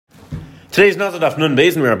Today's Nazir Daf Nun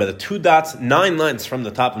Beis, and we are by the 2 dots, 9 lines from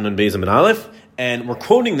the top of Nun Beis and Aleph, and we're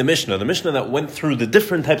quoting the Mishnah that went through the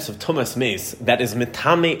different types of tumas meis that is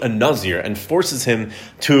mitame a Nazir and forces him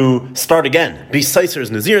to start again. Be Seiser is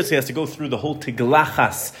Nazir, so he has to go through the whole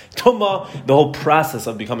tiglachas tuma, the whole process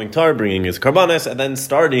of becoming tar, bringing his karbanes, and then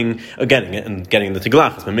starting again and getting the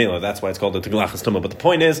tiglachas memela. That's why it's called the tiglachas tuma. But the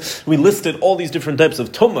point is, we listed all these different types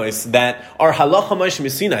of tumas that are halacha ma'ishim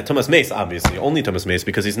Sinai, tumas meis, obviously only tumas meis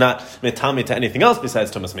because he's not mitame to anything else besides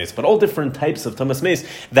tumas meis, but all different types of tumas meis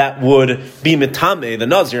that would be mitame the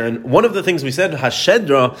Nazir. And one of the things we said,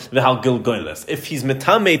 hashedra v'hal gilgoiles, if he's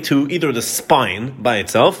mitame to either the spine by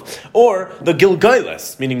itself or the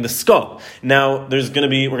gilgoiles, meaning the skull. Now we're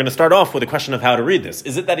going to start off with a question of how to read this.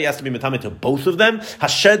 Is it that he has to be mitame to both of them,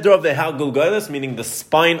 hashedra v'hal gilgoiles, meaning the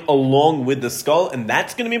spine along with the skull, and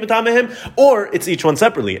that's going to be mitame him, or it's each one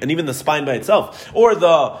separately, and even the spine by itself, or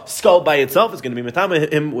the skull by itself is going to be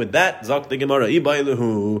mitame him with that. Zok the Gemara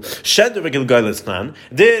ibailuhu shedra v'gilgoiles nan.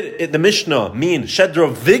 Did the Mishnah mean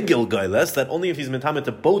shedra v'gilgoiles, that only if he's mitame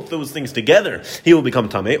to both those things together he will become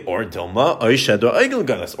tame, or dilma oy shedra oy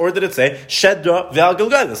gilgoiles, or did it say shedra v'al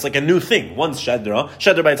gilgoiles, like a new thing? One's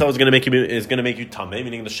shedra by itself is going to make you tame,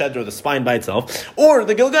 meaning the shedra, the spine by itself, or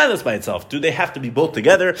the gilgoiles by itself. Do they have to be both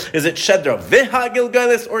together? Is it shedra v'ha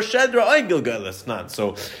gilgoiles or shedra oy gilgoiles? Not.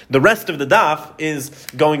 So the rest of the daf is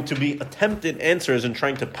going to be attempted answers and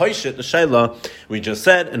trying to push it the shayla we just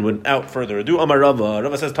said. And without further ado, Amar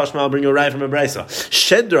Rava says, Tashma, I'll bring you a raya from a brisa.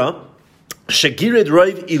 Shedra Shagirid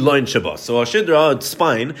Roiv Iloin Shabbat. So a shidra, a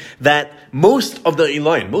spine, that most of the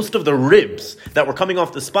iloin, most of the ribs that were coming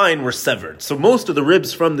off the spine were severed. So most of the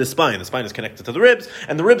ribs from the spine is connected to the ribs,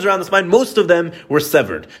 and the ribs around the spine, most of them were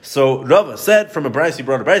severed. So Rava said, from a brayse, he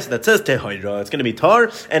brought a brayse that says Tehoira, it's going to be tar,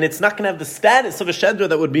 and it's not going to have the status of a shedra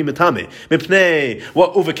that would be mitame. Mipnei,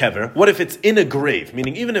 what uvekever? What if it's in a grave?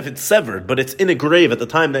 Meaning, even if it's severed, but it's in a grave at the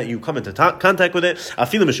time that you come into contact with it,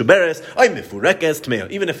 afilu mishuberes, ay mifurekes tmeo.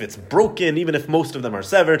 Even if it's broken, even if most of them are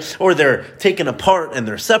severed, or they're taken apart and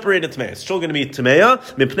they're separated, tmeo. It's still going to be tmea,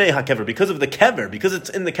 mipnei hakever, because of the kever, because it's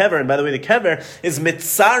in the kever, and by the way, the kever is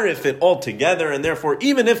mitzarif it all together, and therefore,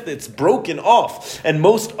 even if it's broken off, and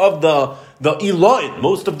most of the iloin,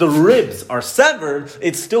 most of the ribs are severed,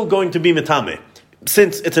 it's still going to be mitame,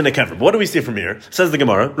 since it's in a kever. What do we see from here? Says the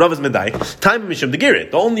Gemara, Rav is medai, time mishum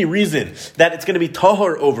degirit. The only reason that it's going to be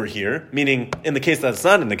tahor over here, meaning in the case that it's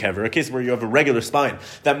not in the kever, a case where you have a regular spine,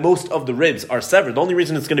 that most of the ribs are severed, the only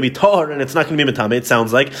reason it's going to be tahor and it's not going to be mitame, it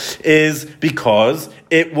sounds like, is because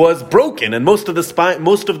it was broken, and most of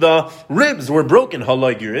the ribs were broken.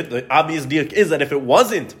 The obvious diak is that if it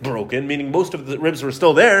wasn't broken, meaning most of the ribs were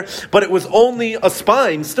still there, but it was only a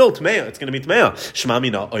spine, still tmea, it's going to be tmea.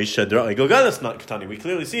 Shmamina oy shedra oy gilgalas, not katani. We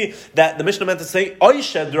clearly see that the Mishnah meant to say oy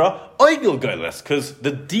shedra oy gilgalas, because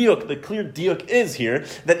the clear diak is here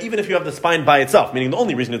that even if you have the spine by itself, meaning the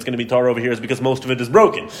only reason it's going to be tar over here is because most of it is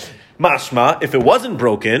broken. Mashma, if it wasn't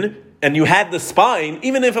broken and you had the spine,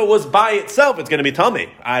 even if it was by itself, it's going to be tummy.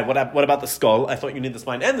 What about the skull? I thought you need the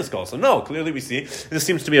spine and the skull. So no, clearly we see, this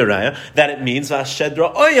seems to be a raya, that it means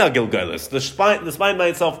shedra oya gilgalis. The spine by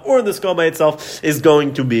itself or the skull by itself is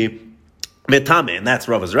going to be metame, and that's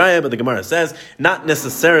Rava's raya, but the Gemara says, not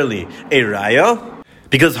necessarily a raya,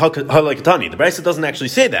 because halakatani, the brayso doesn't actually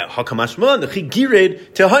say that. Hakamashma, the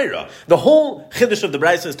chigired tahira. The whole chiddush of the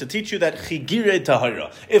brayso is to teach you that chigired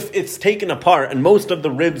tahira. If it's taken apart and most of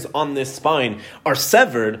the ribs on this spine are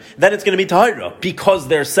severed, then it's going to be tahira because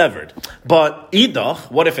they're severed. But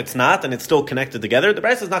idach, what if it's not and it's still connected together? The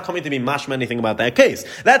brayso is not coming to be mashma anything about that case.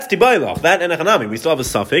 That's tibailach, that and echanami. We still have a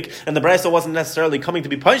suffix, and the brayso wasn't necessarily coming to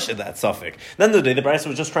be punished at that suffix. At the end of the day, the brayso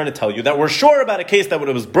was just trying to tell you that we're sure about a case that when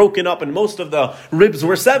it was broken up and most of the ribs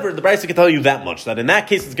were severed, the brayso can tell you that much, that in that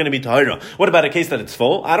case it's going to be tahira. What about a case that it's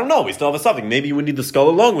full? I don't know. We still have a suffix. Maybe you would need the skull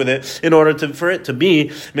along with it in order for it to be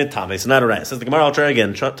mitame. It's not a raya. Says the Gemara, I'll try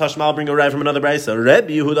again. Tashma, I'll bring a raya from another brayso.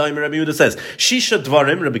 Rabbi Yehuda says, Shisha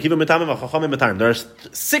dvarim, Rabbi Kiva mitame v'chachamim mitame. There are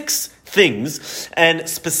 6 things, and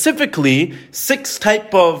specifically 6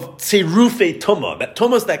 type of tzerufe tuma, that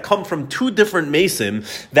tumas that come from 2 different mesim,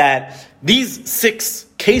 that these 6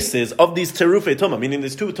 cases of these terufe tuma, meaning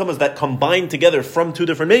these 2 tumas that combine together from 2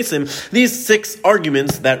 different mesim, these 6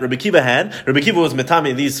 arguments that Rabbi Kiva had. Rabbi Kiva was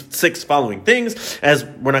metame these 6 following things, as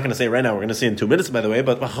we're not going to say right now, we're going to see in 2 minutes, by the way,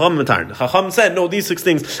 but Chacham said, no, these 6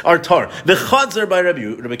 things are tar. The chadzer by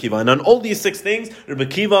Rabbi Kiva, and on all these 6 things, Rabbi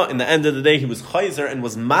Kiva, in the end of the day, he was chayzer and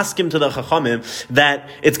was maskim to the Chachamim that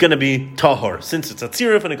it's going to be tahor, since it's a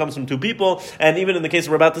tziruf and it comes from 2 people, and even in the case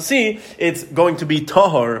we're about to see, it's going to be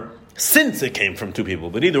tahor since it came from 2 people.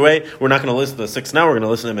 But either way, we're not going to list the 6 now, we're going to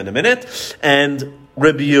listen to them in a minute. And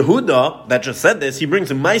Rabbi Yehuda, that just said this, he brings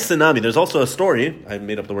a Maisa Nami. There's also a story, I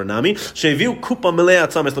made up the word Nami,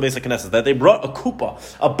 that they brought a kupa,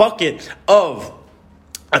 a bucket of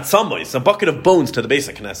Atzamos, a bucket of bones to the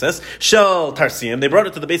basic Knesset, Shel Tarsiim. They brought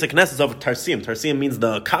it to the basic Knesset of Tarsiim. Tarsiim means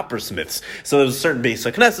the coppersmiths. So there's a certain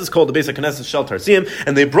basic Knesset called the basic Knesset Shel Tarsiim,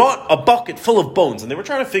 and they brought a bucket full of bones, and they were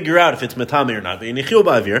trying to figure out if it's metame or not.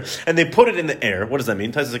 And they put it in the air. What does that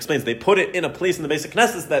mean? Taisus explains they put it in a place in the basic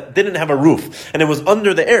Knesset that didn't have a roof, and it was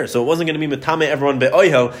under the air, so it wasn't going to be metame everyone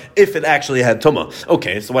be'oihel if it actually had tuma.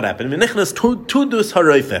 Okay, so what happened? Tudus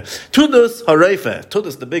Haraife.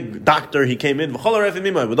 Tudus, the big doctor, he came in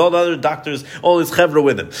with all the other doctors, all his chevra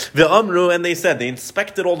with him. Ve'amru, and they said, they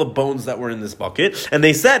inspected all the bones that were in this bucket, and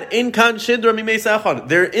they said, in kan shidra mimeis echad.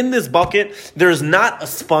 They're in this bucket, there's not a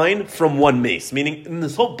spine from one mace. Meaning, in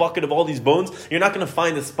this whole bucket of all these bones, you're not going to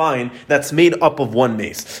find a spine that's made up of one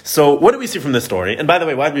mace. So, what do we see from this story? And by the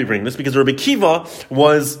way, why did we bring this? Because Rabbi Kiva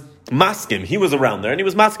was maskim, he was around there, and he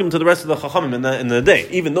was maskim to the rest of the chachamim in the day.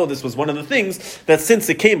 Even though this was one of the things that, since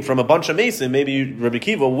it came from a bunch of mason, maybe Rabbi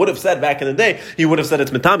Kiva would have said back in the day, he would have said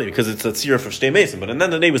it's metame because it's a tzira for shtei mason. But in the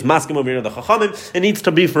end of the day, he was maskim over here the chachamim. It needs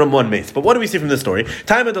to be from one mace. But what do we see from this story?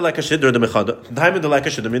 The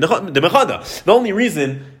only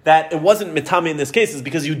reason that it wasn't metame in this case is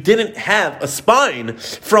because you didn't have a spine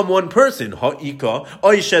from one person. But it's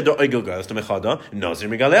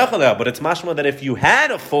mashma that if you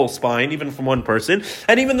had a full spine, even from one person,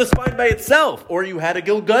 and even the spine by itself, or you had a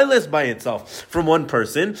gilgailis by itself from one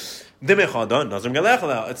person,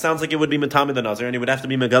 it sounds like it would be metame the Nazir, and it would have to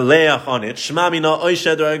be megaleach on it.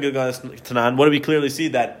 What do we clearly see?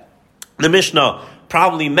 That the Mishnah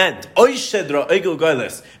probably meant oishedra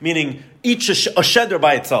egilgailis, meaning each a shedder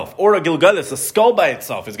by itself, or a gilgalis, a skull by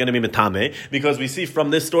itself, is going to be metame, because we see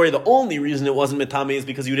from this story the only reason it wasn't metame is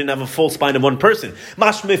because you didn't have a full spine of one person.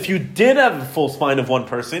 Mashma, if you did have a full spine of one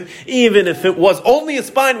person, even if it was only a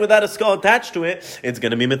spine without a skull attached to it, it's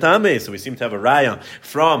going to be metame. So we seem to have a raya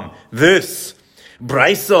from this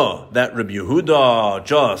Braisa that Rabbi Yehuda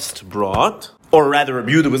just brought. Or rather,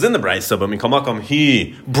 Rabbi Yehuda was in the Braisa, but Mikol Makom,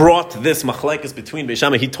 he brought this machlekes between Beis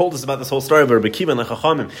Shammai. He told us about this whole story of Rabbi Kiva and the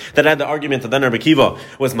Chachamim that had the argument that then Rabbi Kiva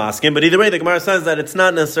was masking. But either way, the Gemara says that it's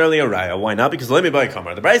not necessarily a raya. Why not? Because Laimi Bai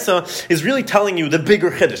Kamar. The Braisa is really telling you the bigger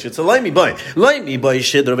chiddush. It's a Laimi Bai. Laimi Bai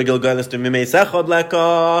Shidra V'Gilgailis D'Mimei Sechad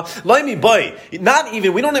Leka. Laimi Bai. Not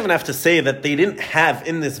even, we don't even have to say that they didn't have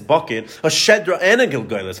in this bucket a Shedra and a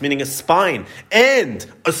Gilgailis, meaning a spine and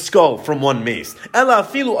a skull from one mace. Ela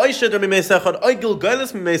Afilu Ay Shedra Mimei Sechad.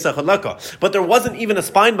 But there wasn't even a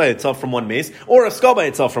spine by itself from one mace, or a skull by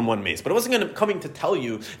itself from one mace. But it wasn't coming to tell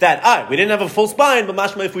you that, we didn't have a full spine, but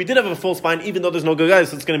mashma, if we did have a full spine, even though there's no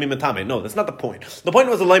gagayis, it's going to be metame. No, that's not the point. The point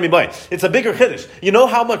was a laimi bay. It's a bigger chiddush. You know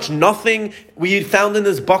how much nothing we found in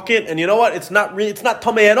this bucket, and you know what? It's not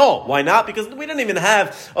tamei at all. Why not? Because we didn't even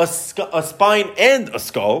have a spine and a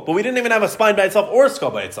skull, but we didn't even have a spine by itself or a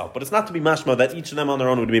skull by itself. But it's not to be mashma that each of them on their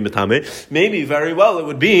own would be metame. Maybe very well it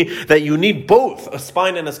would be that you need both a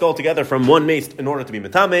spine and a skull together from one mace in order to be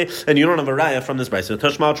metame, and you don't have a raya from this brayso. So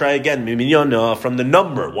Tashma, try again, from the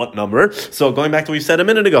number. What number? So going back to what we said a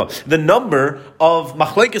minute ago, the number of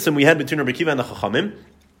machlekesim we had between Rabbi Kiva and the Chachamim,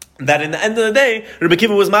 that in the end of the day, Rabbi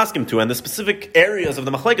Kiva was maskim to, and the specific areas of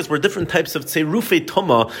the machlekes were different types of tzerufe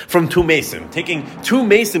tuma from two masim, taking two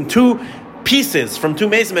masim, two pieces from two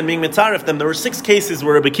mason and being mitzaref them. There were 6 cases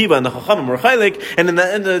where Rabbi Kiva and the Chachamim were chaylik, and in the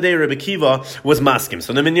end of the day, Rabbi Kiva was maskim.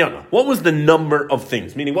 So the minyana, what was the number of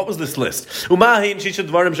things? Meaning, what was this list? And what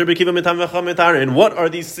are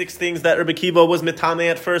these 6 things that Rabbi Kiva was mitame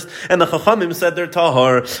at first, and the Chachamim said they're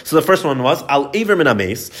tahar? So the first one was al aver min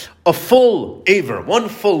mace, a full aver, one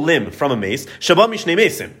full limb from a mace, shabam mishnei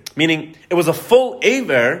mesim. Meaning, it was a full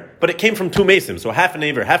aver, but it came from 2 mason. So half an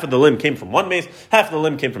aver, half of the limb came from one mace, half of the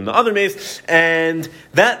limb came from the other mace, and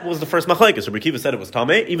that was the first machlekes. Rabbi Kiva said it was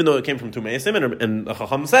tameh, even though it came from 2 mason, and the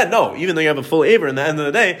Chacham said, no, even though you have a full aver, in the end of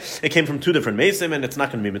the day, it came from 2 different mason, and it's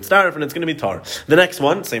not going to be mitzdaref, and it's going to be tar. The next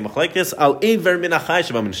one, same machlekes, al aver min achai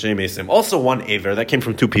sheba min shnei mason. Also one aver that came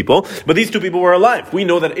from 2 people, but these 2 people were alive. We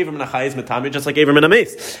know that aver min achai is mitame, just like aver min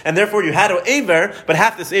mace. And therefore you had an aver, but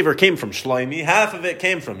half this aver came from Shloimi, half of it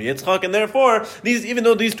came from Yitzchak, and therefore, even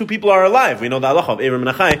though these 2 people are alive, we know the halacha of Aver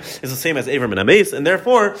min Achai is the same as Aver min Ames, and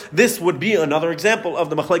therefore, this would be another example of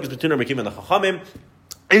the machlekes between Rabbi Kiva and the Chachamim.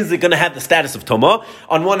 Is it going to have the status of Toma?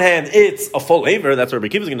 On one hand, it's a full aver. That's what Rabbi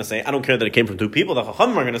Kiva is going to say. I don't care that it came from 2 people. The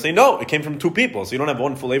Chachamim are going to say, no, it came from 2 people. So you don't have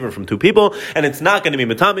one full aver from 2 people, and it's not going to be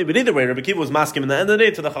metame. But either way, Rabbi Kiva was masking in the end of the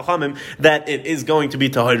day to the Chachamim that it is going to be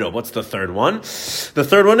tahira. What's the third one? The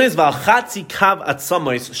third one is Valchatzi kav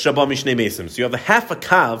atzamos shaba mishnei mesim. So you have a half a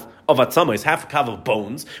kav of atzama, half a kav of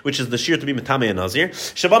bones, which is the shear to be metame and nazir.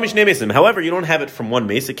 Shabam mishnei mesim. However, you don't have it from one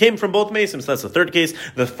mace; it came from both mesim. So that's the third case.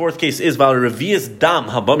 The fourth case is val revias dam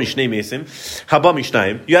haba mishnei mesim, haba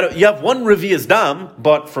mishnayim. You have one revias dam,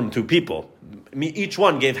 but from two people. Each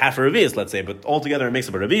one gave half a revius, let's say, but altogether it makes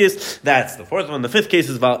up a revius. That's the fourth one. The fifth case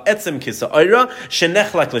is val etzem kisa oira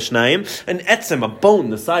shenechlak l'shnayim, an etzem, a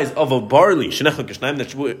bone the size of a barley, shenechlak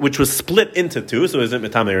l'shnayim, which was split into two. So is it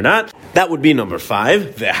metame or not? That would be number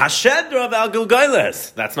 5. The hashedra of al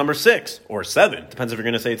gilgailes. That's number 6 or 7. Depends if you're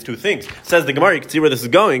going to say it's two things. Says the Gemara. You can see where this is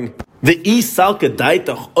going. The isalka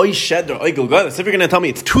daitach oy shedra oy gilgailes. If you're going to tell me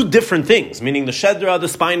it's two different things, meaning the shedra, the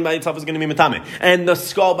spine by itself is going to be metame, and the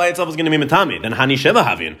skull by itself is going to be metame, then hani sheva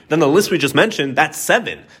havin. Then the list we just mentioned, that's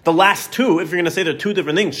 7. The last two, if you're going to say they're two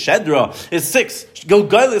different things, shedra is 6.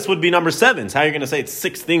 Gilgailes would be number 7. So how are you going to say it's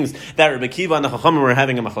 6 things that Rebbe Kiva and the Chachamim were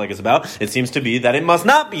having a machlekes about? It seems to be that it must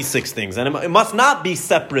not be 6 things, and it must not be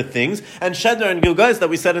separate things. And shedra and gilgailes that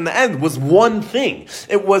we said in the end was one thing.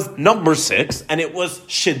 It was number 6, and it was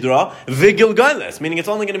shidra vigilgailes, meaning it's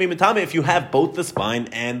only going to be metame if you have both the spine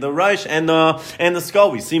and the reish and the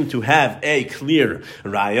skull. We seem to have a clear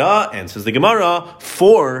raya, and says the Gemara,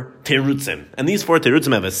 4 terutzim, and these 4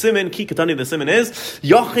 terutzim have a siman. Ki katani, the siman is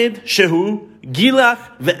yachid shehu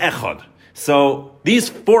gilach ve'echad. So these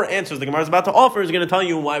 4 answers the Gemara is about to offer is going to tell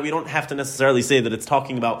you why we don't have to necessarily say that it's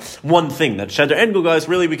talking about one thing, that shedra and gilgailes,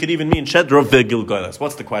 really we could even mean shedra v'gilgailes.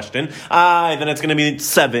 What's the question? Then it's going to be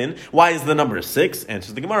 7. Why is the number 6?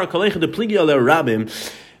 Answers the Gemara, kolecha de pligi ale rabim,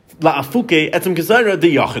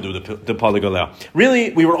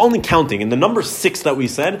 really, we were only counting in the number 6 that we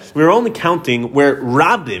said. We were only counting where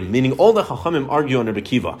Rabbim, meaning all the Chachamim, argue on Rebbe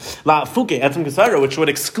Kiva, which would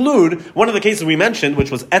exclude one of the cases we mentioned,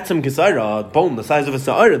 which was etzem kisayra, a bone the size of a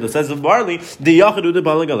sa'ira, the size of barley.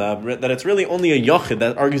 That it's really only a yachid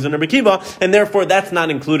that argues on Rebbe Kiva, and therefore that's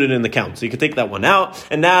not included in the count. So you could take that one out,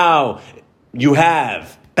 and now you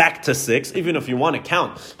have back to 6. Even if you want to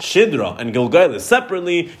count shidra and gilgailes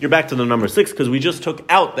separately, you're back to the number 6 because we just took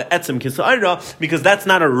out the etzem kisayra, because that's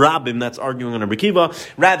not a rabbim that's arguing on a Kiva.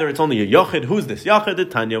 Rather, it's only a yochid. Who's this yochid?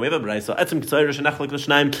 Tanya, we have a brayso. Etzem kisayra shenechlek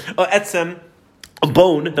l'shnayim. Etzem, a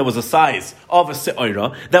bone that was the size of a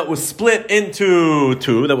se'ira that was split into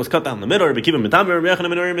 2, that was cut down the middle. Rebbe Kiva metame, Rebbe Yochanan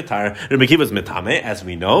ben Nuri mitar. Rebbe Kiva is metame, as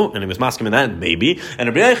we know, and he was masking in that, maybe. And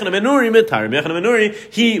Rebbe Yochanan ben Nuri mitar. Rebbe Yochanan ben Nuri,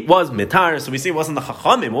 he was mitar. So we see it wasn't the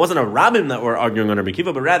chachamim, it wasn't a rabbim that were arguing on Rebbe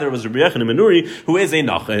Kiva, but rather it was Rebbe Yochanan ben Nuri, who is a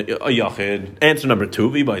yachid. Answer number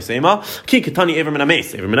 2, v'bay sema ki ketani ever min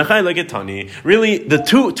ames, ever min achai like ketani. Really, the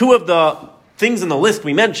two of the things in the list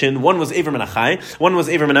we mentioned, one was Aver Menachai, one was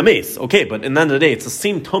Aver Menames. Okay, but in the end of the day, it's the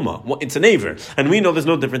same Tuma. It's an Aver. And we know there's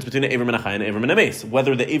no difference between an Aver Menachai and an Aver Menames.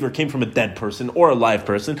 Whether the Aver came from a dead person or a live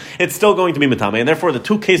person, it's still going to be Metame. And therefore, the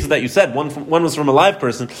 2 cases that you said, one was from a live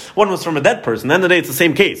person, one was from a dead person. At the end of the day, it's the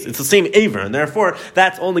same case. It's the same Aver. And therefore,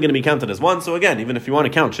 that's only going to be counted as 1. So again, even if you want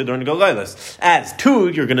to count Shiddur and Gilgailes as 2,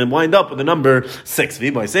 you're going to wind up with the number 6.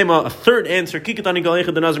 V'bay sema, a third answer, Kikatani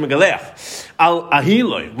Galeicha de Nazir Megaleach. Al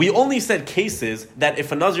Ahiloi. We only said cases that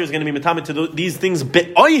if a Nazir is going to be metame to these things,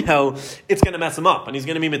 it's going to mess him up, and he's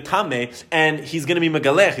going to be metame, and he's going to be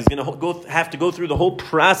megalech. He's going to have to go through the whole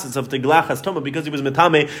process of teglachas toma because he was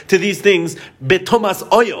metame to these things betomas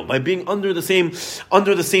oil, by being under the same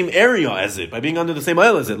area as it, by being under the same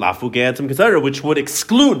oil as it. Lafuke etzem kisayra, which would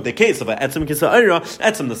exclude the case of a etzem kisayra,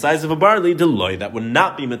 etzem the size of a barley, deloy, that would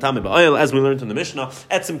not be metame by oil, as we learned in the Mishnah.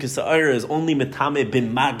 Etzem kisayra is only metame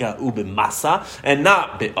b'maga u b'masa, and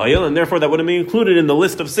not by oil, and therefore that wouldn't be included in the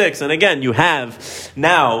list of 6. And again, you have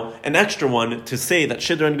now an extra one to say that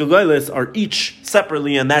Shidra and Gilgailes are each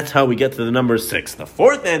separately, and that's how we get to the number 6. The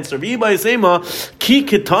fourth answer, V'ibay Sema, Ki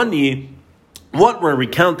Kitani, what we're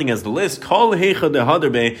recounting as the list, Kol Heicha de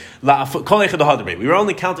Haderbe. We were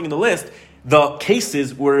only counting in the list the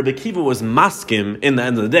cases where Rebbe Kiva was maskim in the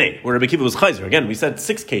end of the day, where Rebbe Kiva was chayzer. Again, we said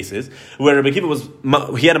 6 cases where Rebbe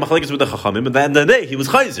Kiva he had a machlekes with the chachamim, but at the end of the day he was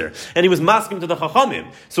chayzer and he was maskim to the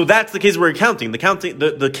chachamim. So that's the case we're counting.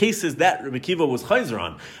 The cases that Rebbe Kiva was chayzer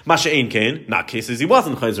on. Masha ein kain, not cases he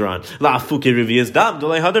wasn't chayzer on. La'afuke revi'ez dam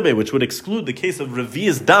dolei hadarbe, which would exclude the case of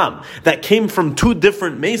revi'ez dam that came from 2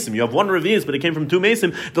 different mesim. You have 1 revi'ez, but it came from 2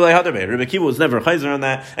 mesim. Dolei hadarbe. Rebbe Kiva was never chayzer on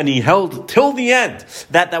that, and he held till the end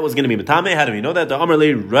that was going to be metame. Mitame, how do we know that? The Amar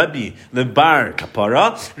Le Rabbi, the Bar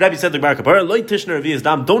Kapara. Rabbi said the Bar Kapara, Loi Tishna Revi'ez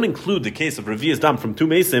Dam, don't include the case of Revi'ez Dam from two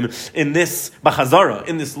Mesim in this Bachazara,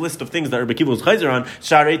 in this list of things that Rabbi Kiva was Chayzer on,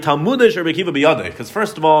 Sharei Talmudish Rabbi Kiva Biyadeh. Because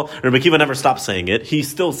first of all, Rabbi Kiva never stops saying it. He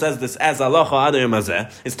still says this as Alacha Adayim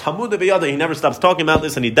Azeh. It's Talmud Biyadeh. He never stops talking about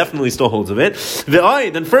this, and he definitely still holds of it.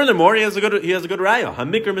 Then furthermore, he has a good raya.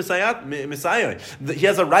 Hamikr Messiah. He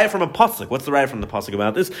has a raya from a pasuk. What's the raya from the pasuk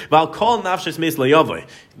about this? Val kol nafshes meis layavoy.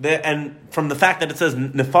 And from the fact that it says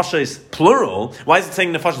nefashos plural, why is it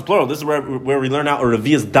saying nefashos plural? This is where we learn out a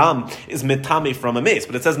revi'ez dam is metame from a mace,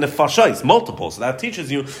 but it says nefashos multiple. So that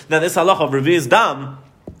teaches you that this halacha of revi'ez dam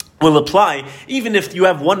will apply even if you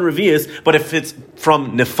have one revi'ez, but if it's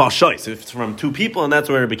from nefashos, if it's from two people, and that's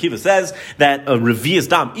where Rabbi Kiva says that a revi'ez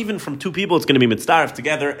dam, even from two people, it's going to be mitzdaref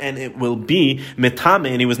together, and it will be metame,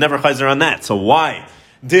 and he was never chayzer on that. So why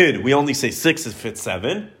did we only say 6 if it's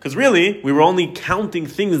 7? Because really, we were only counting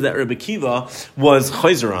things that Rabbi Kiva was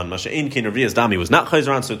chayzer on. Masha'in kein revi'ez dam, he was not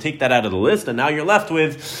chayzer on, so take that out of the list, and now you're left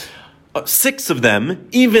with 6 of them.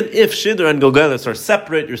 Even if Shidra and Gilgalis are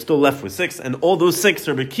separate, you're still left with 6, and all those 6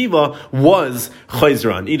 Rabbi Kiva was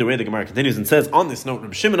chayzer on. Either way, the Gemara continues and says, on this note,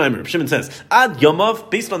 Rabbi Shimon says, Ad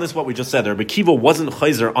Yamav, based on this what we just said, Rabbi Kiva wasn't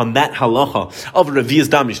chayzer on that halacha of Revi'ez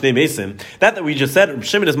Dam Mishnei Mesim. That we just said, Rabbi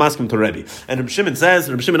Shimon is maskim to Rebbe. And Rabbi Shimon says,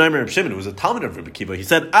 Rabbi Shimon, who was a Talmud of Rabbi Kiva, he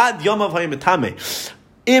said, Ad Yamav hayamitame,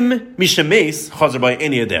 im mishemes chayzer by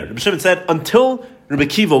any ader. Rabbi Shimon said, until Rabbi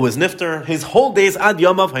Kiva was nifter, his whole days ad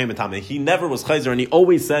yamav hayamitame. He never was chayzer, and he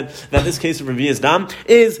always said that this case of Revi'ez Dam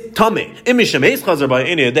is tameh. Imishameis chayzer by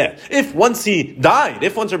any adeh. If once he died,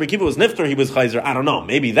 if once Rabbi Kiva was nifter, he was chayzer. I don't know,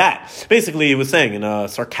 maybe that. Basically, he was saying in a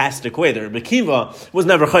sarcastic way that Rabbi Kiva was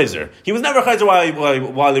never chayzer. He was never chayzer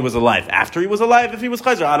while he was alive. After he was alive, if he was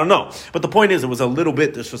chayzer, I don't know. But the point is, it was a little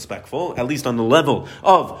bit disrespectful. At least on the level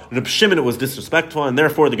of Rabbi Shimon, it was disrespectful, and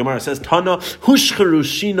therefore the Gemara says, Tana hushcheru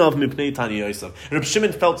shinav mipnei Tani Yosef. Rabbi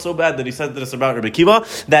Shimon felt so bad that he said this about Rabbi Kiva,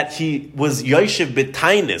 that he was yoshev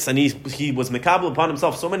b'tainis, and he was mekabel upon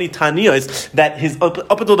himself so many taniyos that his up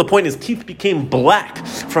until the point his teeth became black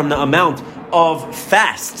from the amount of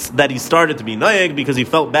fasts that he started to be nayeg, because he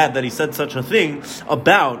felt bad that he said such a thing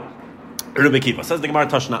about Rabbi Kiva. Says the Gemara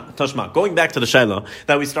Tashma, going back to the Shaila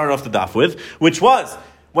that we started off the daf with, which was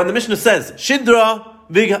when the Mishnah says Shidra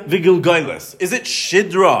Vigilgailes. Is it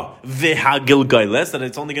Shidra Vihagilgailes, that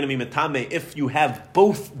it's only going to be Metame if you have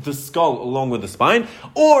both the skull along with the spine?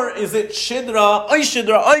 Or is it Shidra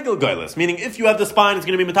Igilgailes, meaning if you have the spine, it's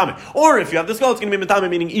going to be Metame? Or if you have the skull, it's going to be Metame,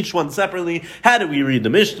 meaning each one separately? How do we read the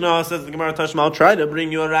Mishnah? Says the Gemara Tashma, I'll try to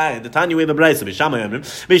bring you a raya. The Tanya way the Braisa,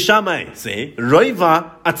 Beishamai say,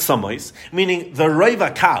 Roiva Atsamais, meaning the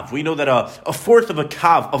Roiva Kav. We know that a fourth of a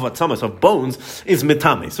Kav of Atsamas, of bones, is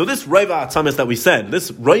Metame. So this Roiva Atsamas that we said, this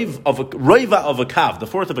roiva of a kav, the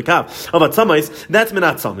fourth of a kav of atzamais, that's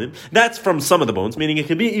minat samim. That's from some of the bones, meaning it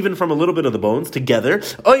could be even from a little bit of the bones together.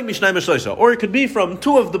 Or it could be from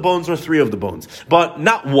 2 of the bones or 3 of the bones, but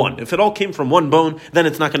not 1. If it all came from 1 bone, then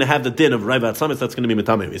it's not going to have the din of roiva atzamais. That's going to be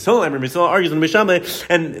mitame. Misal argues in Mishameh,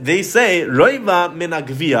 and they say roiva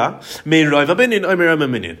minagvia me roiva binin omerama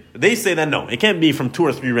minin. They say that no, it can't be from 2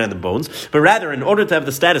 or 3 random bones, but rather in order to have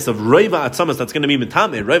the status of roiva atzamas, that's going to be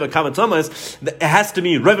mitame, roiva kav atzamas, it has to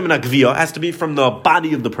be Rev Minagvia, has to be from the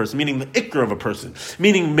body of the person, meaning the ikr of a person,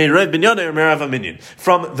 meaning Merev Binyana or Merev Minyan,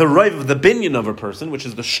 from the Rev of the binyan of a person, which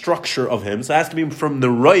is the structure of him. So it has to be from the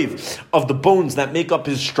Rev of the bones that make up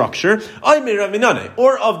his structure, or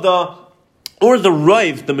the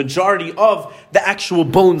rive, the majority of the actual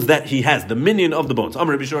bones that he has, the minion of the bones.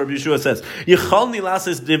 Amar Rabbi Yeshua says,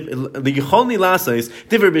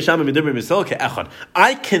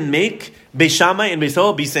 I can make Beishamai and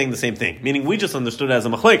Beisol be saying the same thing. Meaning we just understood it as a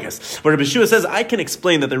machlekes. But Rabbi Yeshua says, I can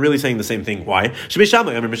explain that they're really saying the same thing. Why?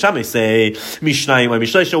 Beishamai say, Mishnayim,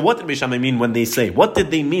 what did Beishamai mean when they say? What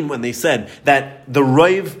did they mean when they said that the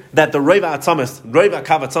rive Atzamas, Rive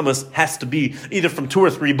Akav Atzamas has to be either from 2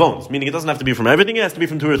 or 3 bones? Meaning it doesn't have to be from everything, it has to be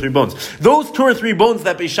from 2 or 3 bones. Those 2 or 3 bones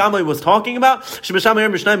that Beishamai was talking about, he was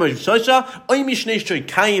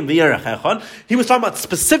talking about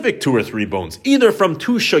specific 2 or 3 bones, either from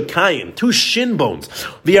 2 shoykayim, 2 shin bones,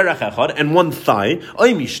 and 1 thigh,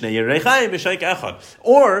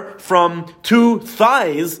 or from 2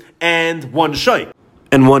 thighs and 1 shoyk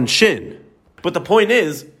and 1 shin. But the point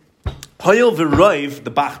is, Hayil v'roiv,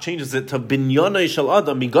 the Bach changes it to binyanai shel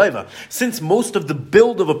adam migaiva. Since most of the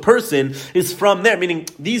build of a person is from there, meaning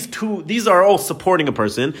these are all supporting a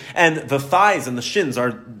person, and the thighs and the shins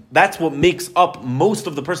are That's what makes up most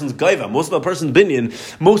of the person's gaiva, most of the person's binyan,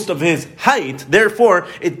 most of his height. Therefore,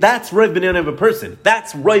 that's Rav binyan of a person.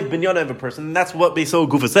 That's Rav binyan of a person. And that's what Beisil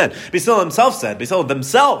Gufa said. Beisil himself said, Beisil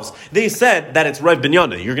themselves, they said that it's Rav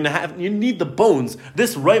binyan. You need the bones.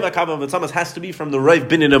 This Rav Akava of Tzamas has to be from the Rav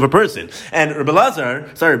binyan of a person. And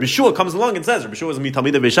Rabbi Shua comes along and says, Rabbi Shua is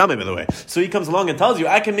Mitamid of Beishamai, by the way. So he comes along and tells you,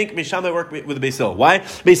 I can make Beishamai work with Beisil. Why?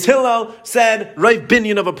 Beis Hillel said Rav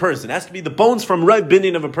binyan of a person. It has to be the bones from Rav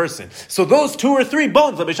binyan of a person. So those 2 or 3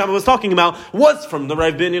 bones that Beishamai was talking about was from the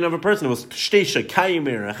Rav binyan of a person. It was Shtei Shekayim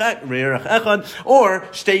Re'erach Echad or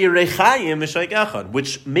Shtei Yerechayim V'Shaik Echad,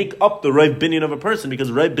 which make up the Rav binyan of a person,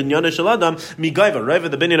 because Rav binyan Shel Adam Migaiva, Rav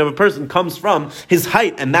the binyan of a person comes from his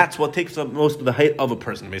height, and that's what takes up most of the height of a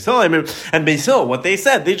person. Beis Hillel and Beis Hillel, what they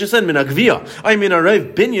said, they just said Min Agvia, I mean a Rav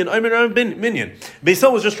binyan, I mean a Rav binyan. Beis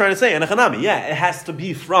Hillel was just trying to say, and it has to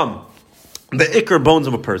be from the ikr bones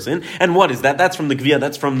of a person. And what is that? That's from the gvia,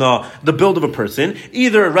 that's from the build of a person.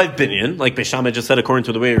 Either a Rav binyan, like Beishamai just said according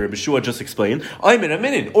to the way Rabbi Shua just explained, I'm in a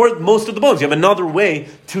minin, or most of the bones. You have another way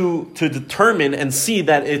to determine and see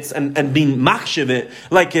that it's, and being machshiv it,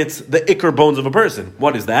 like it's the ikr bones of a person.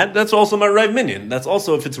 What is that? That's also my Rav minyan. That's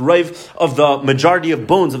also if it's Rav of the majority of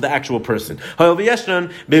bones of the actual person. Why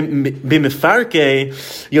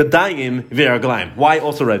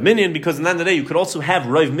also Rav minyan? Because in the end of the day, you could also have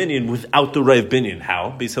Rav minyan without the Rav binyan.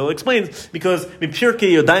 How? Beis Hillel explains, because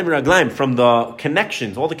from the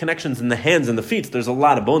connections, all the connections in the hands and the feet, there's a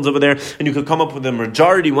lot of bones over there, and you could come up with a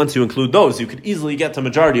majority once you include those. You could easily get to a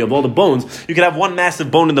majority of all the bones. You could have one massive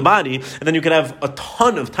bone in the body, and then you could have a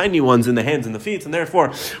ton of tiny ones in the hands and the feet, and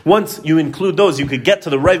therefore, once you include those, you could get to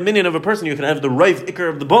the Rav minyan of a person. You can have the Rav ikr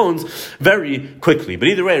of the bones very quickly. But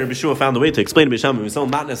either way, Rabbi Shua found a way to explain to Beishamai. We're still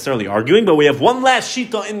not necessarily arguing, but we have one last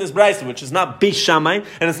shita in this brayso, which is not Beishamai,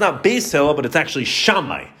 and it's not Beis Hillel, but it's actually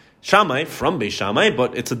Shammai. Shammai from Beis Shammai,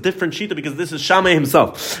 but it's a different shita because this is Shammai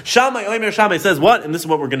himself. Shammai says what? And this is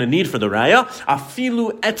what we're going to need for the raya.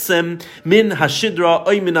 Afilu etzem min hashidra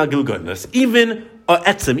oy min hagilgonos. Even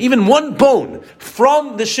one bone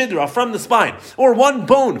from the shidra, from the spine, or one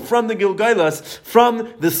bone from the gilgailas,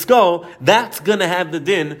 from the skull, that's going to have the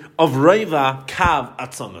din of Raiva Kav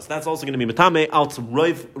Atzonos. That's also going to be Metame out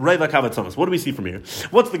Raiva Kav Atzonos. What do we see from here?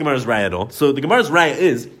 What's the Gemara's raya at all? So the Gemara's raya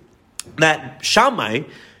is that Shammai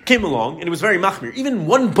came along and it was very machmir. Even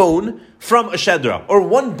one bone from a shedra, or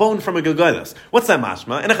one bone from a gilgailas. What's that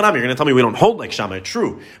mashma? And you're going to tell me we don't hold like Shammai.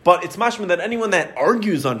 True. But it's mashma that anyone that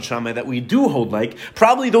argues on Shammai that we do hold like,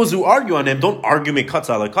 probably those who argue on him don't argue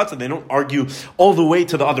mekatza like katza. They don't argue all the way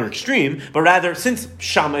to the other extreme, but rather, since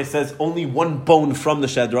Shammai says only one bone from the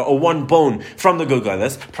shedra, or one bone from the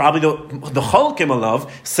gilgailas, probably the chalkim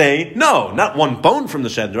alav say, no, not one bone from the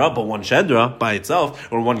shedra, but one shedra by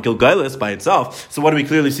itself, or one gilgailas by itself. So what do we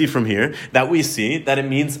clearly see from here? That we see that it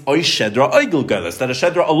means oy shedra, oy gilgailas, that a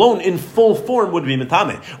shedra alone in full form would be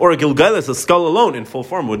metame, or a gilgailas, a skull alone in full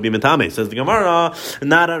form would be metame. Says the Gemara,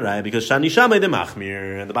 not a right, because Shani Shammai de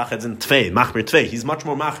machmir, and the Bachad's in tvei, machmir tvei, he's much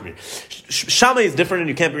more machmir. Shammai is different, and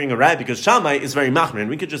you can't bring a right because Shammai is very machmir, and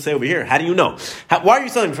we could just say over here, how do you know? Why are you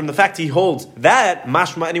telling from the fact he holds that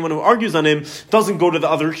mashma, anyone who argues on him doesn't go to the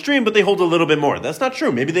other extreme, but they hold a little bit more? That's not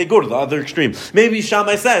true. Maybe they go to the other extreme. Maybe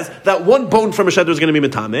Shammai says that one bone from a shedra is going to be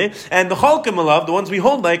metame, and the chalkim alav, the ones we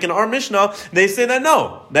hold like in our Mishnah, they say that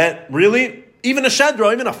no, that really, even a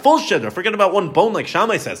shedra, even a full shedra, forget about one bone like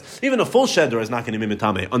Shammai says, even a full shedra is not going to be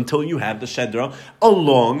mitame until you have the shedra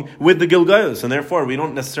along with the gilgailos, and therefore we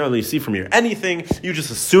don't necessarily see from here anything. You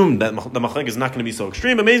just assume that the machlek is not going to be so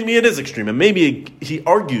extreme, but maybe it is extreme, and maybe he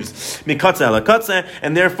argues mikatze ala katze,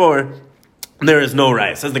 and therefore there is no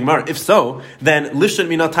raya. Says the Gemara, if so, then lifshen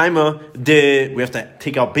mina taima de, we have to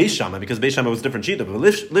take out Beis Shammai because Beis Shammai was a different shita, but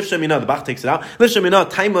lifshen mina, the Bach takes it out, lifshen mina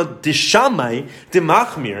taima de Shammai de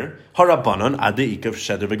machmir harabanan ade ikav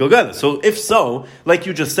shedr v'gilgailas. So if so, like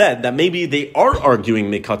you just said, that maybe they are arguing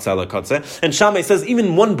mikatze ala katze, and Shammai says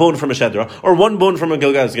even one bone from a shedra or one bone from a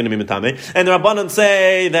gilgailas is going to be mitame, and the Rabbanan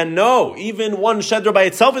say that no, even one shedra by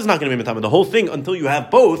itself is not going to be mitame, the whole thing until you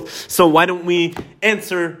have both. So why don't we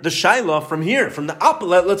answer the shaila from here, from the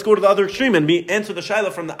opposite? Let's go to the other extreme and answer the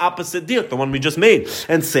shaila from the opposite diuk, the one we just made,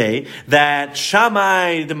 and say that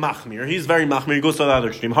Shammai the machmir, he's very machmir, he goes to the other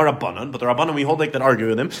extreme, harabanan, but the Rabbanan we hold like that argue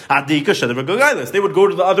with him. They would go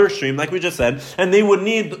to the other extreme, like we just said, and they would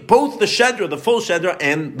need both the shedra, the full shedra,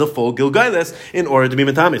 and the full gilgailas in order to be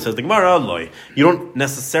metame. Says the Gemara, loy. You don't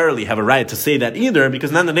necessarily have a raya to say that either,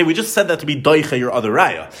 because at the end of the day, we just said that to be doicha your other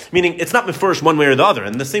raya. Meaning, it's not mefurish one way or the other,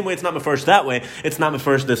 and the same way it's not mefurish that way, it's it's not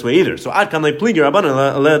first this way either. So Ad Kan Le Pligi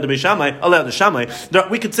Rabbanan Aleh de Shamai, Aleh de Shamai.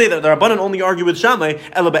 We could say that the Rabbanan only argue with Shamai,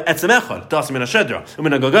 Ela be'etzem echad, das min hashedra,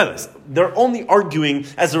 u'min hagogeles. They're only arguing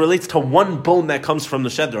as it relates to one bone that comes from the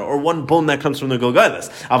shedra, or one bone that comes from the gogeles.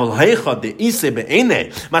 Aval heichad de ise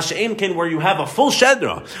be'enei, masha'en ken, where you have a full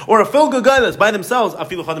shedra, or a full gogeles by themselves,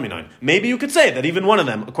 afilu chadaminayin. Maybe you could say that even one of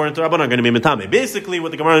them, according to Rabbanan, are going to be mitame. Basically,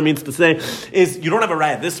 what the Gemara means to say is, you don't have a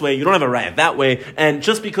riot this way, you don't have a riot that way, and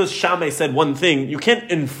just because Shammai said one thing, you can't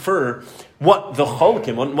infer what the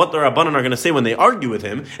Cholkim, what the Rabbanan are going to say when they argue with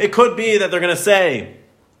him. It could be that they're going to say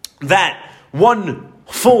that one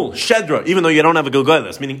full shedra, even though you don't have a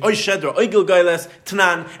gilgailes, meaning oy shedra, oy gilgailes,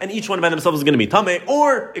 tanan, and each one by themselves is going to be tameh.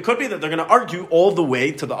 Or it could be that they're going to argue all the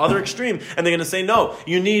way to the other extreme, and they're going to say, no,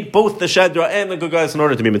 you need both the shedra and the gilgailes in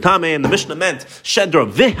order to be mitame. And the Mishnah meant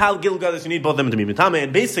shedra vihal gilgailes, you need both of them to be mitame,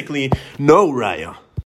 and basically no raya.